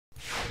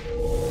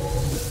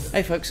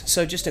Hey folks,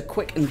 so just a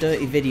quick and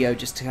dirty video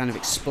just to kind of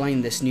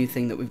explain this new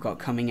thing that we've got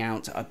coming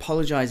out. I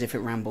apologise if it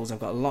rambles, I've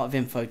got a lot of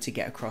info to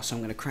get across, so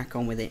I'm going to crack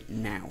on with it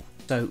now.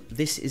 So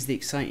this is the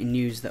exciting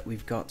news that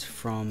we've got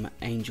from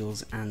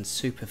Angels and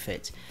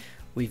Superfit.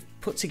 We've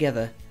put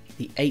together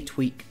the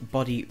 8-week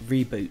body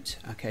reboot.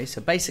 Okay, so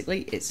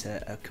basically it's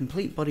a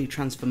complete body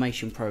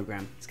transformation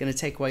program. It's going to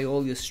take away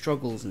all your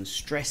struggles and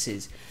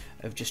stresses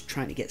of just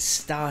trying to get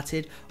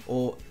started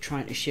or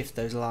trying to shift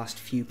those last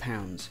few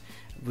pounds.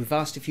 We've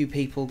asked a few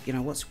people, you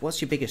know, what's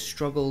your biggest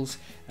struggles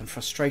and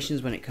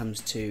frustrations when it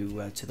comes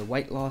to the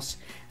weight loss,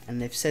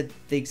 and they've said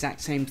the exact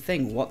same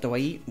thing. What do I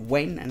eat,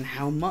 when, and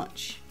how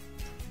much?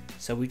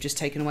 So we've just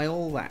taken away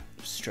all that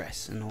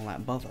stress and all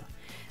that bother.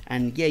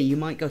 And yeah, you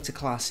might go to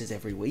classes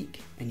every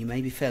week, and you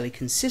may be fairly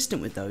consistent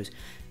with those,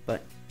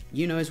 but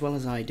you know as well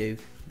as I do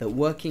that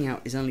working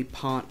out is only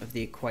part of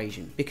the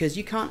equation, because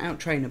you can't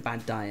out-train a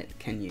bad diet,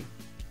 can you?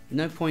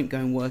 No point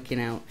going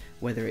working out,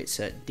 whether it's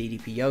at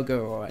DDP yoga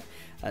or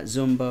at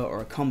Zumba or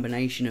a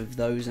combination of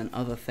those and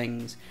other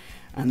things,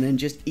 and then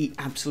just eat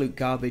absolute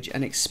garbage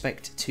and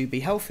expect to be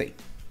healthy.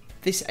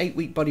 This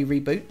 8-week body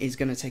reboot is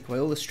going to take away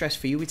all the stress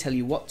for you. We tell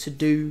you what to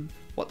do,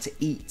 what to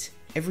eat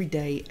every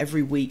day,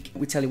 every week.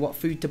 We tell you what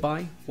food to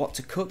buy, what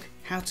to cook,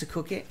 how to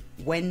cook it,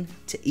 when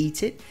to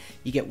eat it.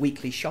 You get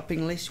weekly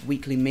shopping lists,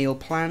 weekly meal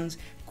plans,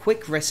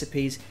 quick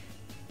recipes,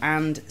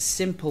 and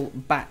simple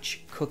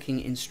batch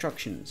cooking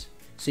instructions.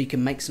 So you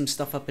can make some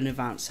stuff up in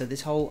advance. So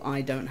this whole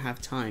I don't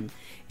have time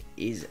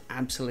is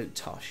absolute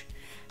tosh.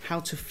 How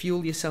to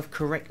fuel yourself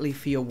correctly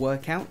for your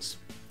workouts.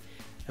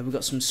 We've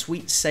got some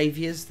sweet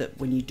saviors that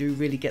when you do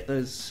really get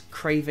those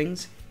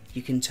cravings,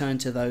 you can turn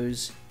to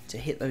those to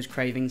hit those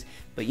cravings.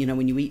 But you know,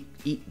 when you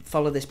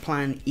follow this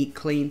plan, eat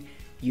clean,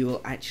 you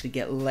will actually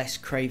get less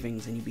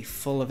cravings and you'll be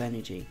full of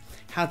energy.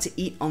 How to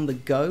eat on the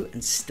go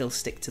and still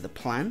stick to the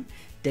plan.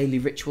 Daily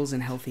rituals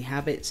and healthy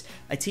habits.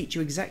 I teach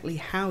you exactly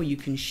how you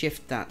can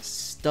shift that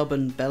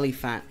stubborn belly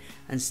fat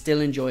and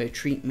still enjoy a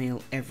treat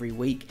meal every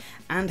week,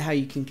 and how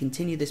you can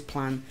continue this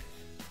plan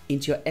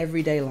into your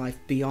everyday life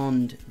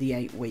beyond the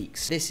 8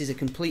 weeks. This is a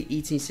complete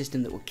eating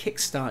system that will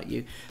kickstart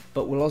you,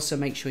 but will also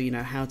make sure you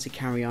know how to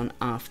carry on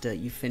after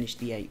you finish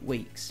the 8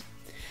 weeks.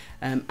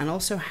 And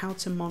also how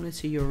to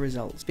monitor your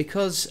results.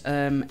 Because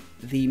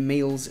the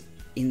meals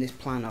in this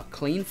plan are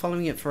clean,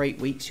 following it for 8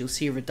 weeks, you'll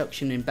see a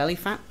reduction in belly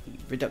fat,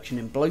 reduction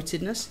in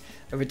bloatedness,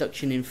 a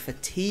reduction in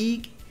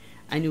fatigue,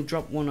 and you'll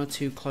drop 1 or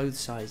 2 clothes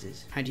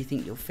sizes. How do you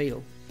think you'll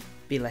feel?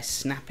 Be less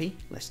snappy,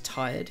 less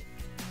tired.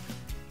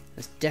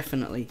 That's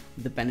definitely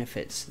the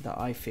benefits that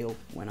I feel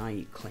when I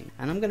eat clean.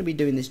 And I'm going to be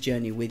doing this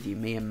journey with you,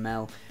 me and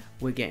Mel,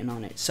 we're getting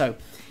on it. So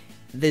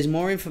there's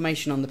more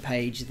information on the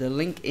page. The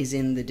link is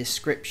in the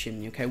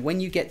description. Okay, when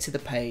you get to the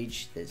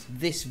page, there's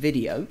this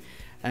video,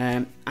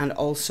 and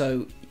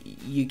also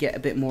you get a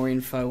bit more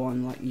info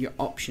on like your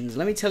options.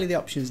 Let me tell you the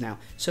options now.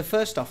 So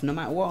first off, no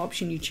matter what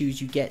option you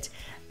choose, you get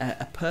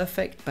a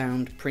perfect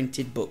bound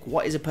printed book.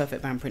 What is a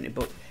perfect bound printed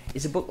book?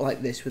 It's a book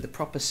like this with a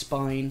proper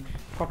spine,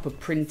 proper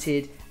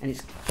printed, and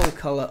it's full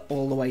color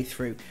all the way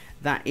through.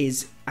 That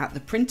is at the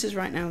printers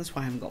right now. That's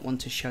why I haven't got one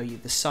to show you.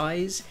 The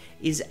size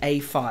is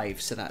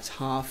A5, so that's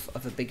half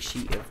of a big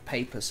sheet of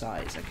paper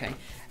size. Okay,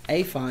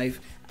 A5,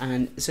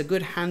 and it's a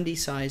good handy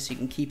size, so you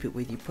can keep it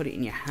with you. Put it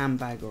in your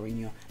handbag or in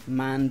your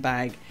man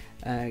bag.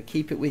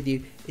 Keep it with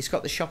you. It's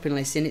got the shopping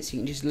list in it, so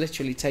you can just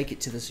literally take it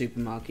to the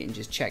supermarket and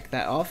just check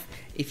that off.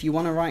 If you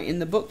want to write in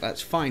the book,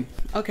 that's fine.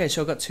 Okay,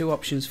 so I've got 2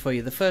 options for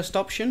you. The first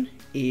option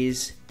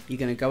is you're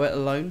going to go it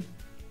alone,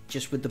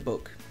 just with the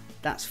book.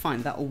 That's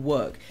fine, that'll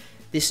work.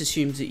 This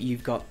assumes that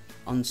you've got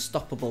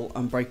unstoppable,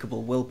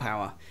 unbreakable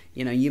willpower.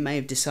 You know, you may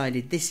have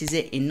decided this is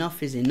it,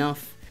 enough is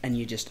enough, and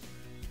you're just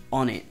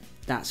on it.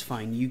 That's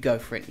fine, you go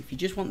for it. If you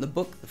just want the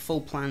book, the full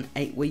plan,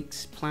 8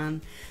 weeks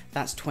plan,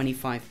 that's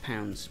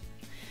 £25.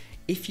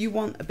 If you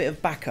want a bit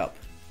of backup,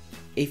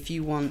 if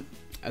you want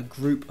a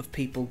group of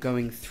people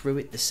going through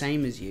it the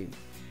same as you,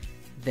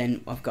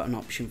 then I've got an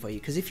option for you.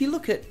 Because if you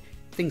look at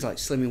things like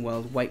Slimming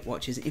World, Weight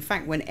Watchers, in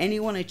fact, when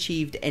anyone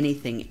achieved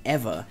anything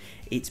ever,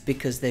 it's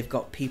because they've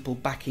got people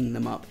backing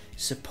them up,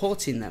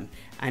 supporting them.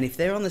 And if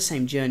they're on the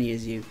same journey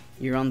as you,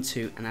 you're on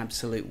to an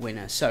absolute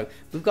winner. So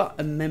we've got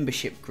a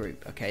membership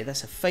group, okay?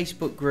 That's a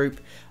Facebook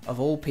group of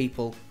all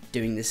people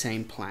doing the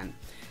same plan.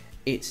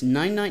 It's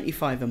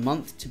 $9.95 a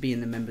month to be in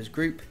the members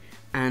group,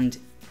 and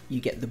you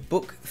get the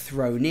book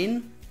thrown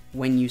in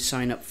when you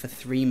sign up for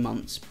 3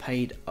 months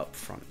paid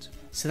upfront.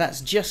 So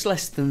that's just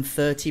less than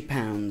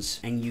 £30,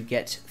 and you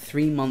get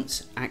 3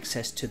 months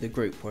access to the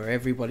group where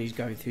everybody's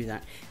going through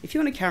that. If you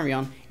want to carry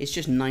on, it's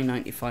just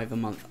 $9.95 a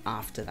month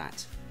after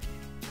that.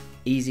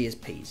 Easy as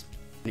peas.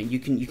 You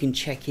can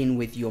check in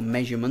with your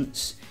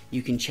measurements,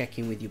 you can check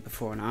in with your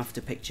before and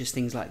after pictures,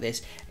 things like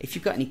this. If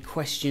you've got any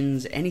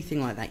questions, anything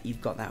like that,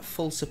 you've got that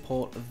full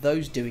support of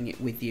those doing it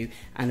with you,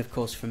 and of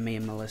course from me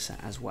and Melissa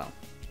as well.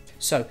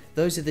 So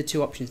those are the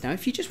 2 options. Now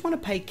if you just want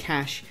to pay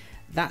cash,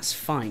 that's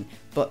fine.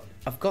 But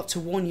I've got to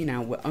warn you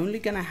now, we're only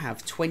going to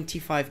have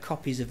 25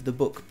 copies of the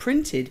book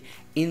printed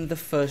in the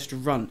first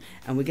run,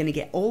 and we're going to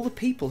get all the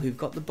people who've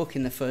got the book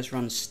in the first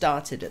run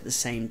started at the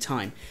same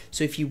time.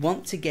 So if you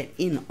want to get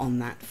in on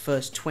that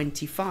first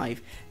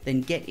 25,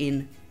 then get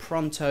in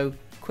pronto,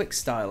 quick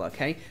style,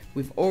 okay?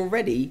 We've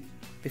already,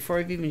 before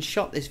I've even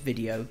shot this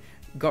video,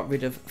 got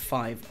rid of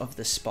 5 of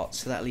the spots,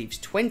 so that leaves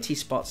 20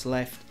 spots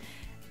left.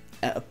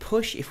 At a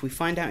push, if we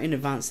find out in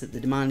advance that the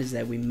demand is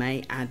there, we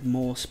may add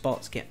more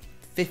spots, get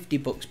 50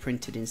 books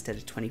printed instead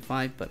of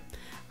 25, but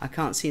I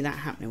can't see that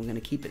happening. We're going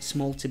to keep it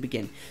small to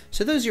begin.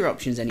 So those are your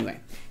options anyway.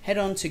 Head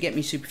on to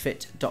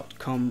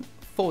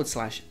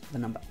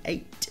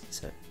getmesuperfit.com/8,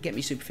 so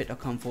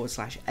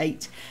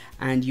getmesuperfit.com/8,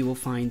 and you will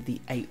find the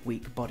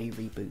 8-week body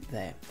reboot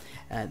there.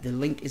 The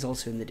link is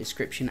also in the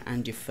description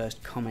and your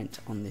first comment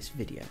on this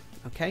video,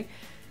 okay?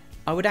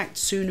 I would act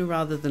sooner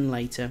rather than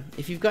later.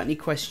 If you've got any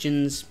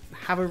questions,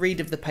 have a read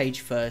of the page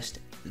first,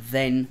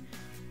 then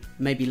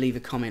maybe leave a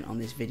comment on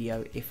this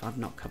video if I've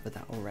not covered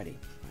that already.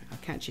 Right, I'll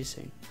catch you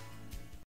soon.